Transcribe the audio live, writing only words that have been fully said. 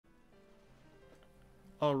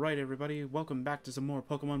Alright everybody, welcome back to some more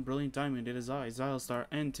Pokemon Brilliant Diamond. It is I, Xilestar,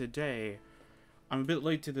 and today I'm a bit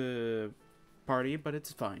late to the party, but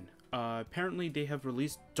it's fine. Apparently they have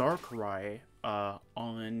released Darkrai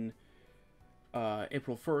on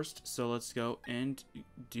April 1st, so let's go and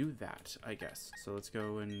do that, I guess. So let's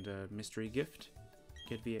go and mystery gift,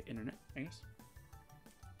 get via internet, I guess.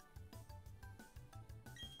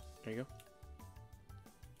 There you go.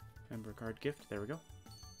 Member card gift, there we go.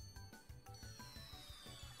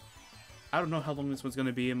 I don't know how long this one's going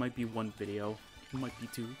to be. It might be one video. It might be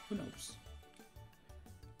two. Who knows?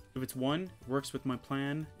 If it's one, it works with my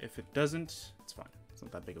plan. If it doesn't, it's fine. It's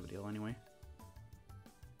not that big of a deal anyway.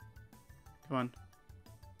 Come on.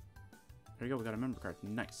 There you go. We got a member card.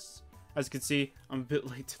 Nice. As you can see, I'm a bit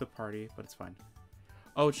late to the party, but it's fine.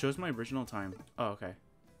 Oh, it shows my original time. Oh, okay.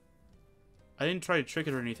 I didn't try to trick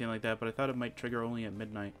it or anything like that, but I thought it might trigger only at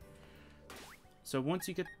midnight. So once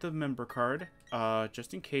you get the member card,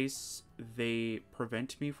 just in case they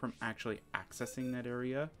prevent me from actually accessing that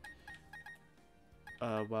area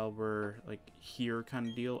while we're like here kind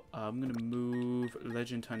of deal, I'm going to move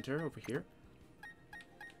Legend Hunter over here.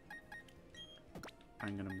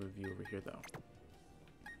 I'm going to move you over here though.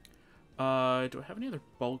 Do I have any other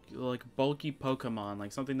bulky Pokemon,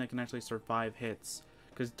 like something that can actually survive hits?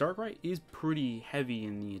 Because Darkrai is pretty heavy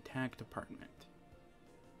in the attack department.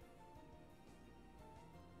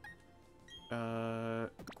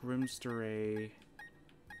 Grimstray,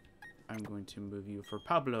 I'm going to move you for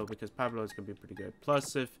Pablo because Pablo is going to be pretty good.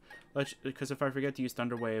 Plus, because if I forget to use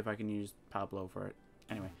Thunder Wave, I can use Pablo for it.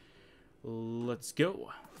 Anyway, let's go.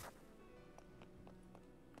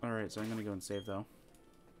 Alright, so I'm going to go and save though.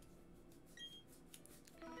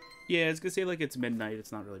 Yeah, it's going to say like it's midnight.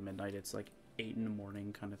 It's not really midnight. It's like 8 in the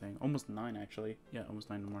morning kind of thing. Almost 9 actually. Yeah, almost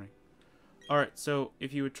 9 in the morning. Alright, so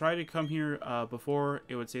if you would try to come here before,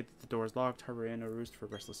 it would say that the door is locked. Harbor in a roost for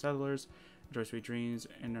restless settlers. Enjoy sweet dreams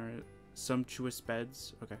and our sumptuous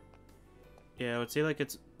beds. Okay. Yeah, it would say like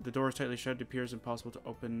the door is tightly shut. It appears impossible to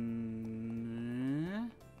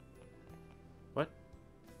open. What?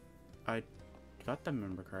 I got the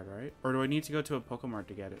member card, right? Or do I need to go to a Pokemart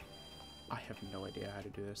to get it? I have no idea how to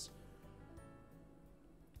do this.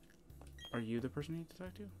 Are you the person I need to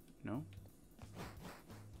talk to? No?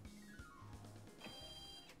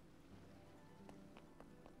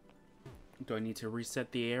 Do I need to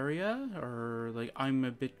reset the area? Or, like, I'm a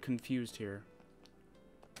bit confused here.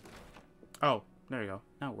 Oh, there you go.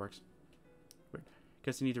 Now it works. Weird.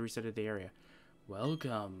 Guess I need to reset the area.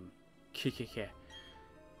 Welcome.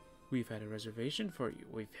 We've had a reservation for you.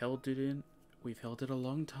 We've held it a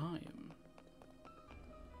long time.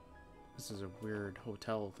 This is a weird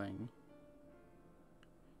hotel thing.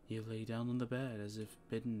 You lay down on the bed as if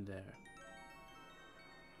bidden there.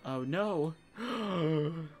 Oh no!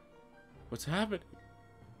 What's happening?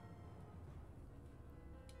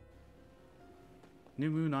 New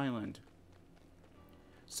Moon Island.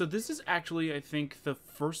 So this is actually, I think, the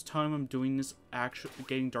first time I'm doing this, actually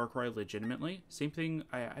getting Darkrai legitimately. Same thing,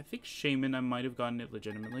 I think Shaman, I might have gotten it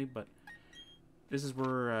legitimately, but this is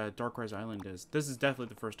where Darkrai's Island is. This is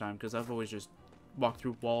definitely the first time, because I've always just walked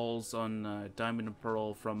through walls on Diamond and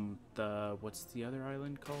Pearl from the, what's the other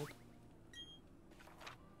island called?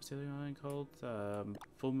 What's the other island called?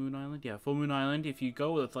 Full Moon Island? Yeah, Full Moon Island. If you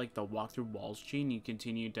go with like the walk through walls chain, you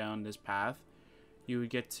continue down this path, you would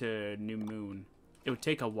get to New Moon. It would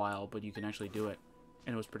take a while, but you can actually do it.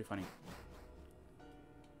 And it was pretty funny.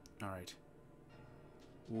 Alright.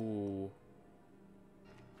 Ooh.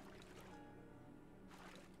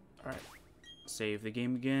 Alright. Save the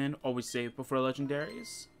game again. Always save before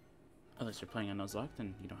legendaries. Unless you're playing on Nuzlocke,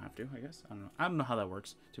 then you don't have to, I guess. I don't know. I don't know how that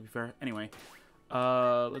works, to be fair. Anyway.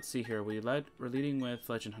 Let's see here. We're leading with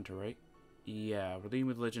Legend Hunter, right? Yeah, we're leading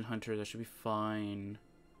with Legend Hunter. That should be fine.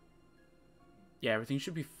 Yeah, everything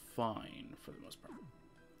should be fine for the most part.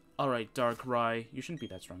 Alright, Darkrai. You shouldn't be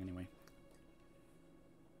that strong anyway.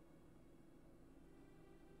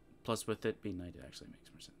 Plus, with it being night, it actually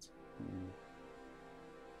makes more sense. Ooh.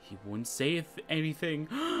 He wouldn't say anything.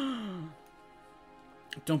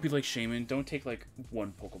 Don't be like Shaman. Don't take, like,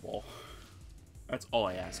 one Pokeball. That's all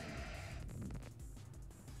I ask.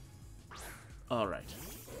 Alright.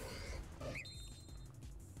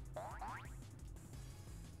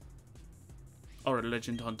 Alright,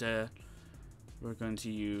 Legend Hunter. We're going to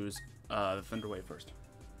use the Thunder Wave first.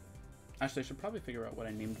 Actually, I should probably figure out what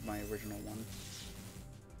I named my original one.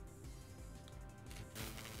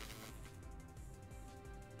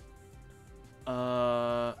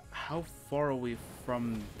 How far are we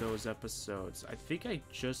from those episodes? I think I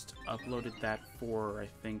just uploaded that for, I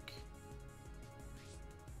think...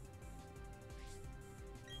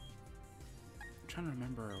 trying to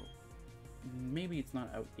remember. Maybe it's not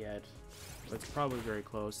out yet. It's probably very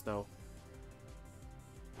close, though.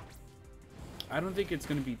 I don't think it's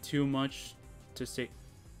going to be too much to say...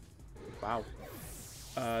 Wow.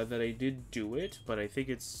 That I did do it, but I think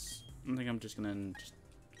it's... I think I'm just going to just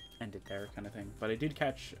end it there, kind of thing. But I did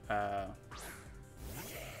catch...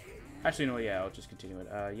 Actually, no, yeah, I'll just continue it.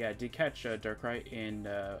 Yeah, I did catch Darkrai in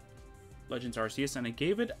Legends Arceus, and I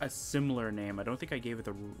gave it a similar name. I don't think I gave it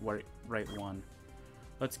the right one.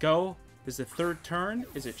 Let's go. Is it third turn?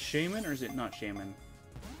 Is it Shaman or is it not Shaman?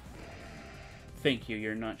 Thank you,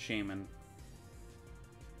 you're not Shaman.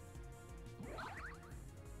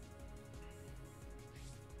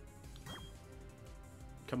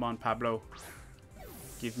 Come on, Pablo.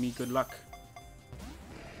 Give me good luck.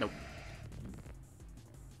 Nope.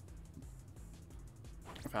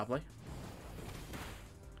 Foul play.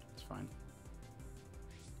 It's fine.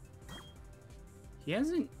 He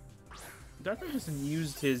hasn't... Darkrai hasn't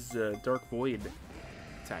used his Dark Void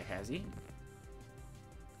attack, has he?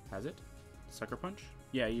 Has it? Sucker Punch?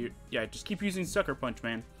 Yeah, yeah, just keep using Sucker Punch,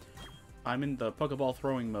 man. I'm in the Pokeball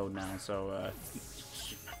throwing mode now, so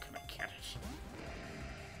you're not gonna get it.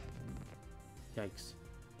 Yikes.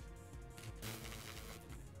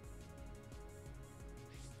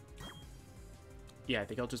 Yeah, I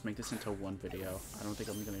think I'll just make this into one video. I don't think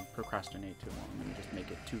I'm gonna procrastinate too long and just make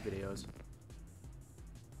it 2 videos.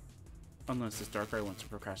 Unless this Darkrai wants to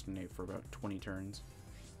procrastinate for about 20 turns.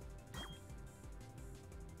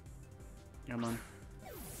 Come on.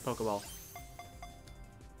 Pokeball.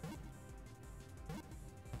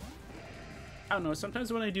 I don't know,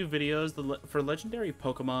 sometimes when I do videos for legendary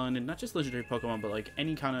Pokemon, and not just legendary Pokemon, but like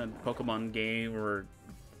any kind of Pokemon game or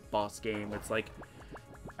boss game, it's like,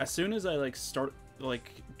 as soon as I like start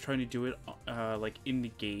like trying to do it like in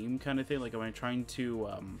the game kind of thing, like when I'm trying to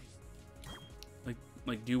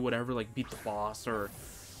like do whatever, like beat the boss or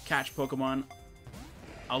catch Pokemon,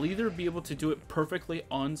 I'll either be able to do it perfectly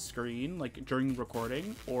on screen, like during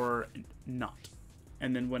recording, or not.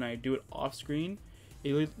 And then when I do it off screen,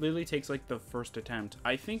 it literally takes like the first attempt.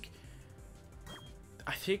 I think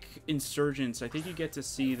Insurgents, I think you get to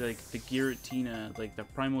see like the Giratina, like the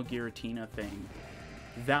Primal Giratina thing.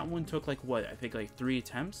 That one took like what? I think like 3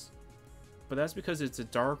 attempts. But that's because it's a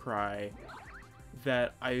Darkrai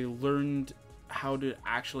that I learned how to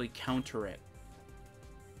actually counter it.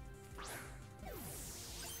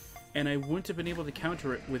 And I wouldn't have been able to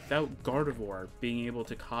counter it without Gardevoir being able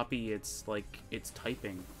to copy its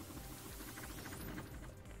typing.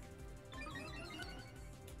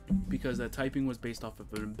 Because that typing was based off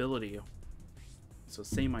of an ability. So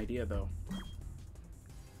same idea though.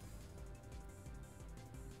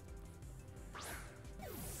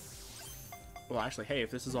 Well, actually, hey, if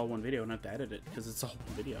this is all one video, I don't have to edit it because it's all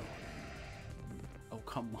one video. Oh,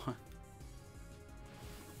 come on.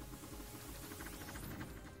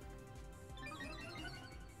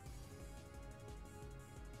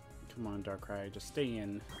 Come on, Darkrai, just stay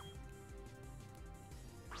in.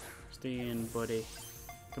 Stay in, buddy.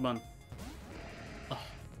 Come on. Oh.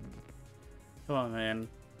 Come on, man.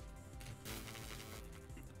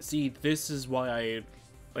 See, this is why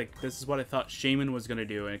this is what I thought Shaman was gonna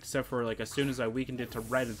do, except for, like, as soon as I weakened it to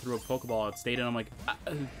red and threw a Pokeball, it stayed, and I'm like,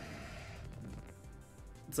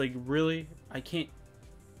 It's like, really? I can't...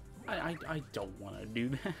 I don't want to do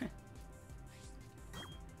that.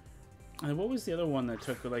 And what was the other one that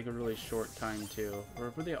took, like, a really short time, too?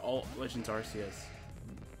 Or were they all Legends Arceus?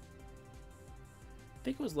 I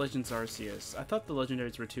think it was Legends Arceus. I thought the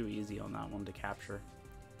Legendaries were too easy on that one to capture.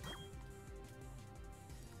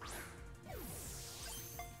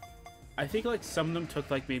 I think, like, some of them took,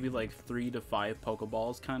 like, maybe, like, 3 to 5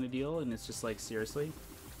 Pokeballs kind of deal, and it's just, like, seriously?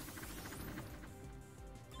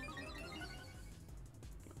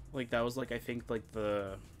 Like, that was, like, I think, like,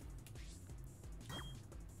 the...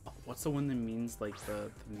 What's the one that means, like,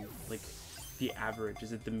 the average?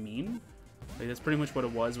 Is it the mean? Like, that's pretty much what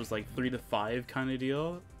it was like 3 to 5 kind of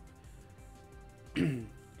deal. I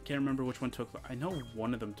can't remember which one took... I know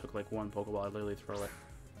one of them took, like, 1 Pokeball. I'd literally throw it.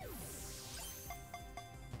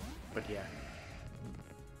 But, yeah.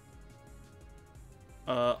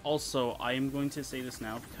 Also, I am going to say this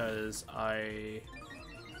now because I...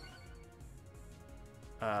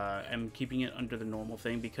 am keeping it under the normal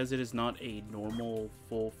thing because it is not a normal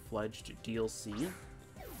full-fledged DLC.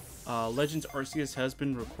 Legends Arceus has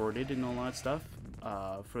been recorded and all that stuff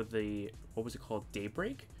for the, what was it called,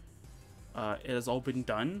 Daybreak. It has all been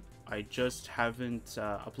done. I just haven't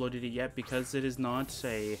uploaded it yet because it is not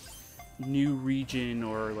a new region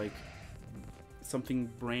or like something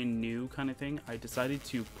brand new kind of thing. I decided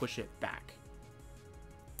to push it back,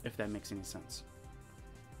 if that makes any sense.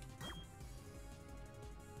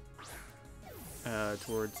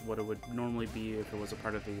 towards what it would normally be if it was a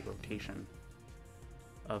part of the rotation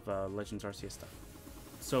of Legends Arceus stuff.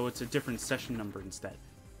 So it's a different session number instead.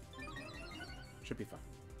 Should be fun.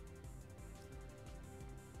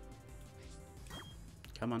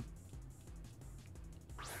 Come on.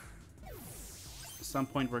 At some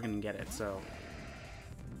point we're gonna get it, so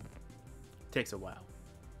it takes a while.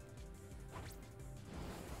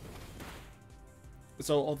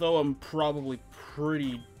 So although I'm probably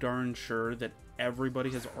pretty darn sure that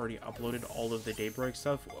everybody has already uploaded all of the Daybreak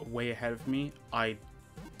stuff way ahead of me, I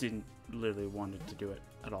didn't literally wanted to do it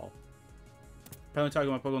at all. Apparently talking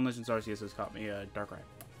about Pokemon Legends Arceus has caught me Darkrai.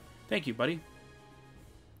 Thank you, buddy.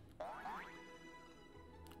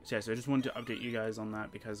 So yeah, so I just wanted to update you guys on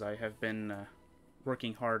that because I have been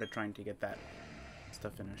working hard at trying to get that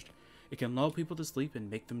stuff finished. It can lull people to sleep and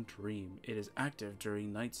make them dream. It is active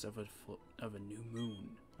during nights of a new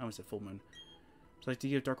moon. I almost said full moon. Would you like to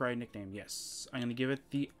give Darkrai a nickname? Yes. I'm going to give it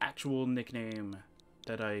the actual nickname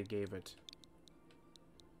that I gave it.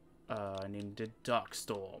 I named it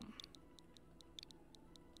Darkstorm.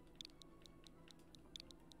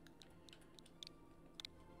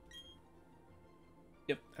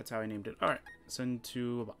 Yep, that's how I named it. Alright, send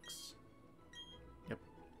to a box. Yep.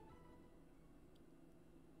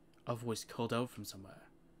 A voice called out from somewhere.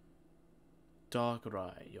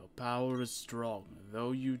 Darkrai, your power is strong.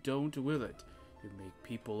 Though you don't will it, you make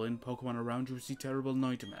people and Pokemon around you see terrible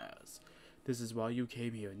nightmares. This is why you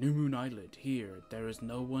came here. New Moon Island. Here, there is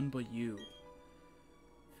no one but you.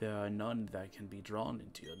 There are none that can be drawn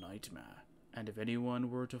into your nightmare. And if anyone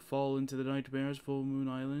were to fall into the nightmares, Full Moon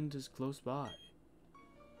Island is close by.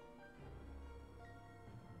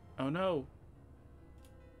 Oh no!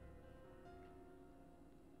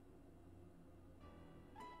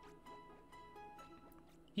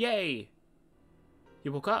 Yay!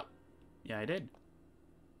 You woke up. Yeah, I did.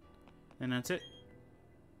 And that's it.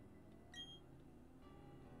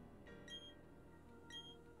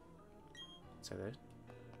 Say that.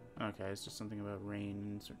 Okay, it's just something about rain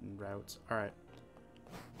and certain routes. Alright.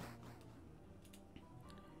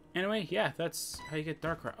 Anyway, yeah, that's how you get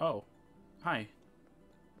Darkrai. Oh. Hi.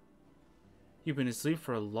 You've been asleep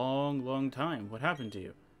for a long, long time. What happened to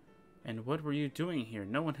you? And what were you doing here?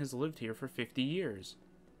 No one has lived here for 50 years.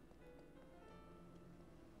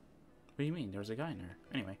 What do you mean? There was a guy in there.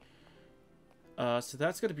 Anyway. So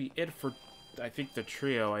that's going to be it for, I think, the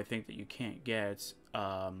trio I think that you can't get.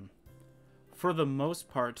 For the most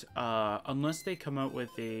part, unless they come out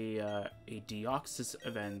with a Deoxys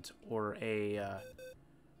event or a...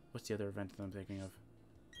 what's the other event that I'm thinking of?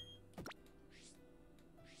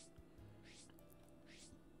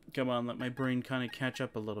 Come on, let my brain kind of catch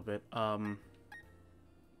up a little bit. Oh,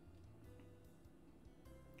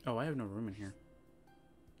 I have no room in here.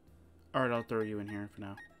 Alright, I'll throw you in here for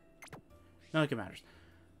now. Not like it matters.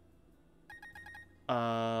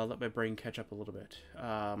 Let my brain catch up a little bit.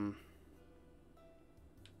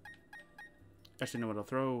 Actually, no, what? I'll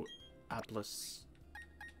throw Atlas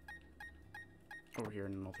over here,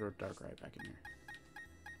 and then I'll throw Darkrai back in here.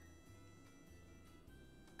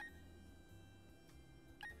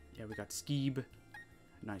 Yeah, we got Skeeb.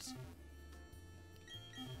 Nice.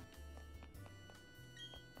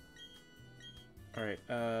 Alright,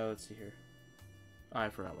 let's see here. I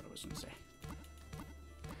forgot what I was going to say.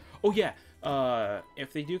 Oh, yeah.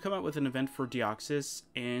 If they do come out with an event for Deoxys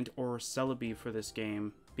and or Celebi for this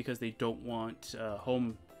game, because they don't want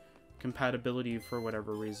home compatibility for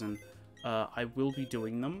whatever reason, I will be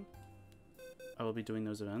doing them. I will be doing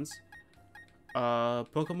those events.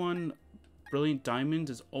 Pokemon Brilliant Diamond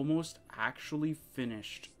is almost actually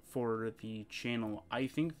finished for the channel. I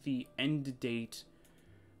think the end date,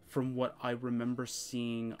 from what I remember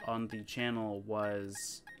seeing on the channel,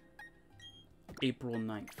 was April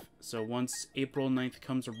 9th. So once April 9th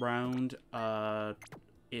comes around,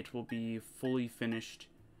 it will be fully finished,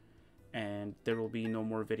 and there will be no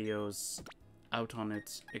more videos out on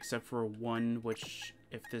it, except for one, which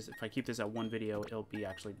if I keep this at one video, it'll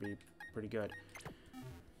actually be pretty good.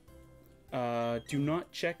 Do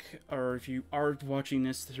not check, or if you are watching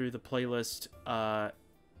this through the playlist,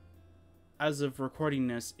 as of recording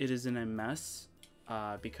this, it is in a mess,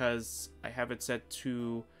 because I have it set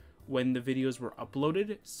to when the videos were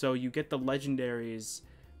uploaded, so you get the legendaries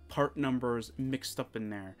part numbers mixed up in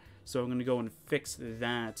there. So I'm going to go and fix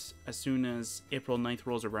that. As soon as April 9th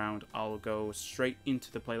rolls around, I'll go straight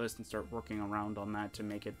into the playlist and start working around on that to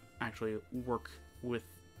make it actually work with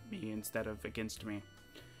me instead of against me.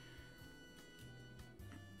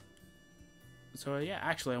 So yeah,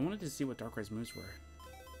 actually, I wanted to see what Darkrai's moves were.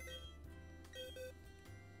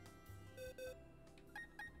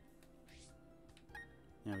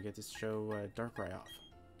 Now we get to show Darkrai off.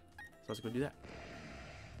 So let's go do that.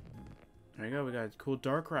 There we go. We got a cool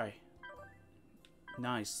Darkrai.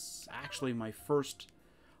 Nice. Actually, my first...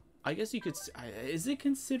 I guess you could... Is it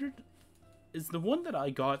considered... Is the one that I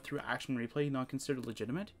got through Action Replay not considered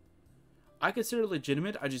legitimate? I consider it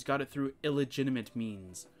legitimate. I just got it through illegitimate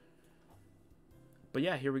means. But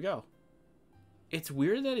yeah, here we go. It's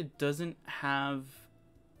weird that it doesn't have...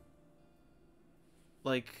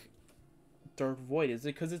 like... Dark Void. Is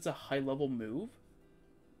it because it's a high-level move?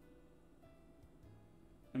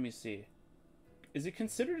 Let me see. Is it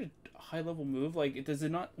considered a high-level move? Like, does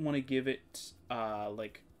it not want to give it,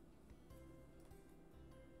 like,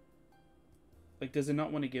 does it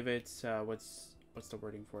not want to give it, what's the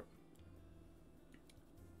wording for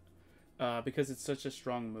it? Because it's such a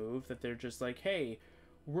strong move that they're just like, hey,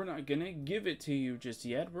 we're not gonna give it to you just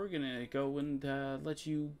yet. We're gonna go and, let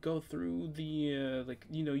you go through the, like,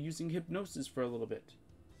 you know, using hypnosis for a little bit.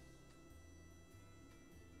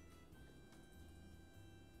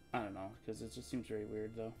 I don't know, because it just seems very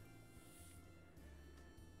weird, though.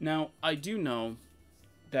 Now, I do know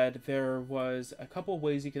that there was a couple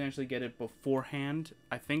ways you can actually get it beforehand.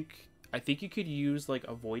 I think you could use, like,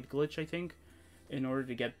 a void glitch, I think, in order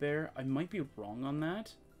to get there. I might be wrong on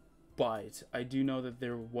that, but I do know that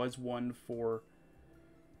there was one for...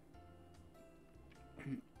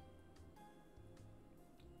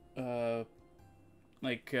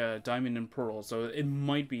 Diamond and Pearl, so it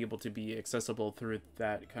might be able to be accessible through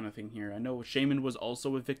that kind of thing here. I know Shaman was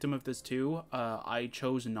also a victim of this too. I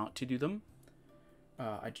chose not to do them.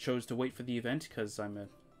 I chose to wait for the event because I'm a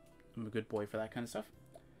good boy for that kind of stuff.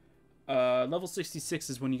 Level 66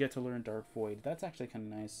 is when you get to learn Dark Void. That's actually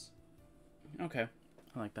kind of nice. Okay,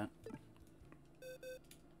 I like that.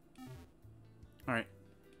 Alright.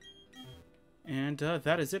 And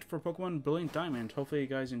that is it for Pokemon Brilliant Diamond. Hopefully you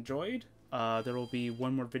guys enjoyed. There will be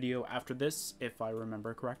one more video after this, if I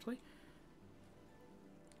remember correctly.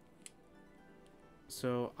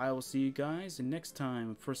 So I will see you guys next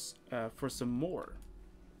time for some more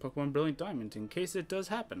Pokemon Brilliant Diamond, in case it does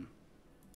happen.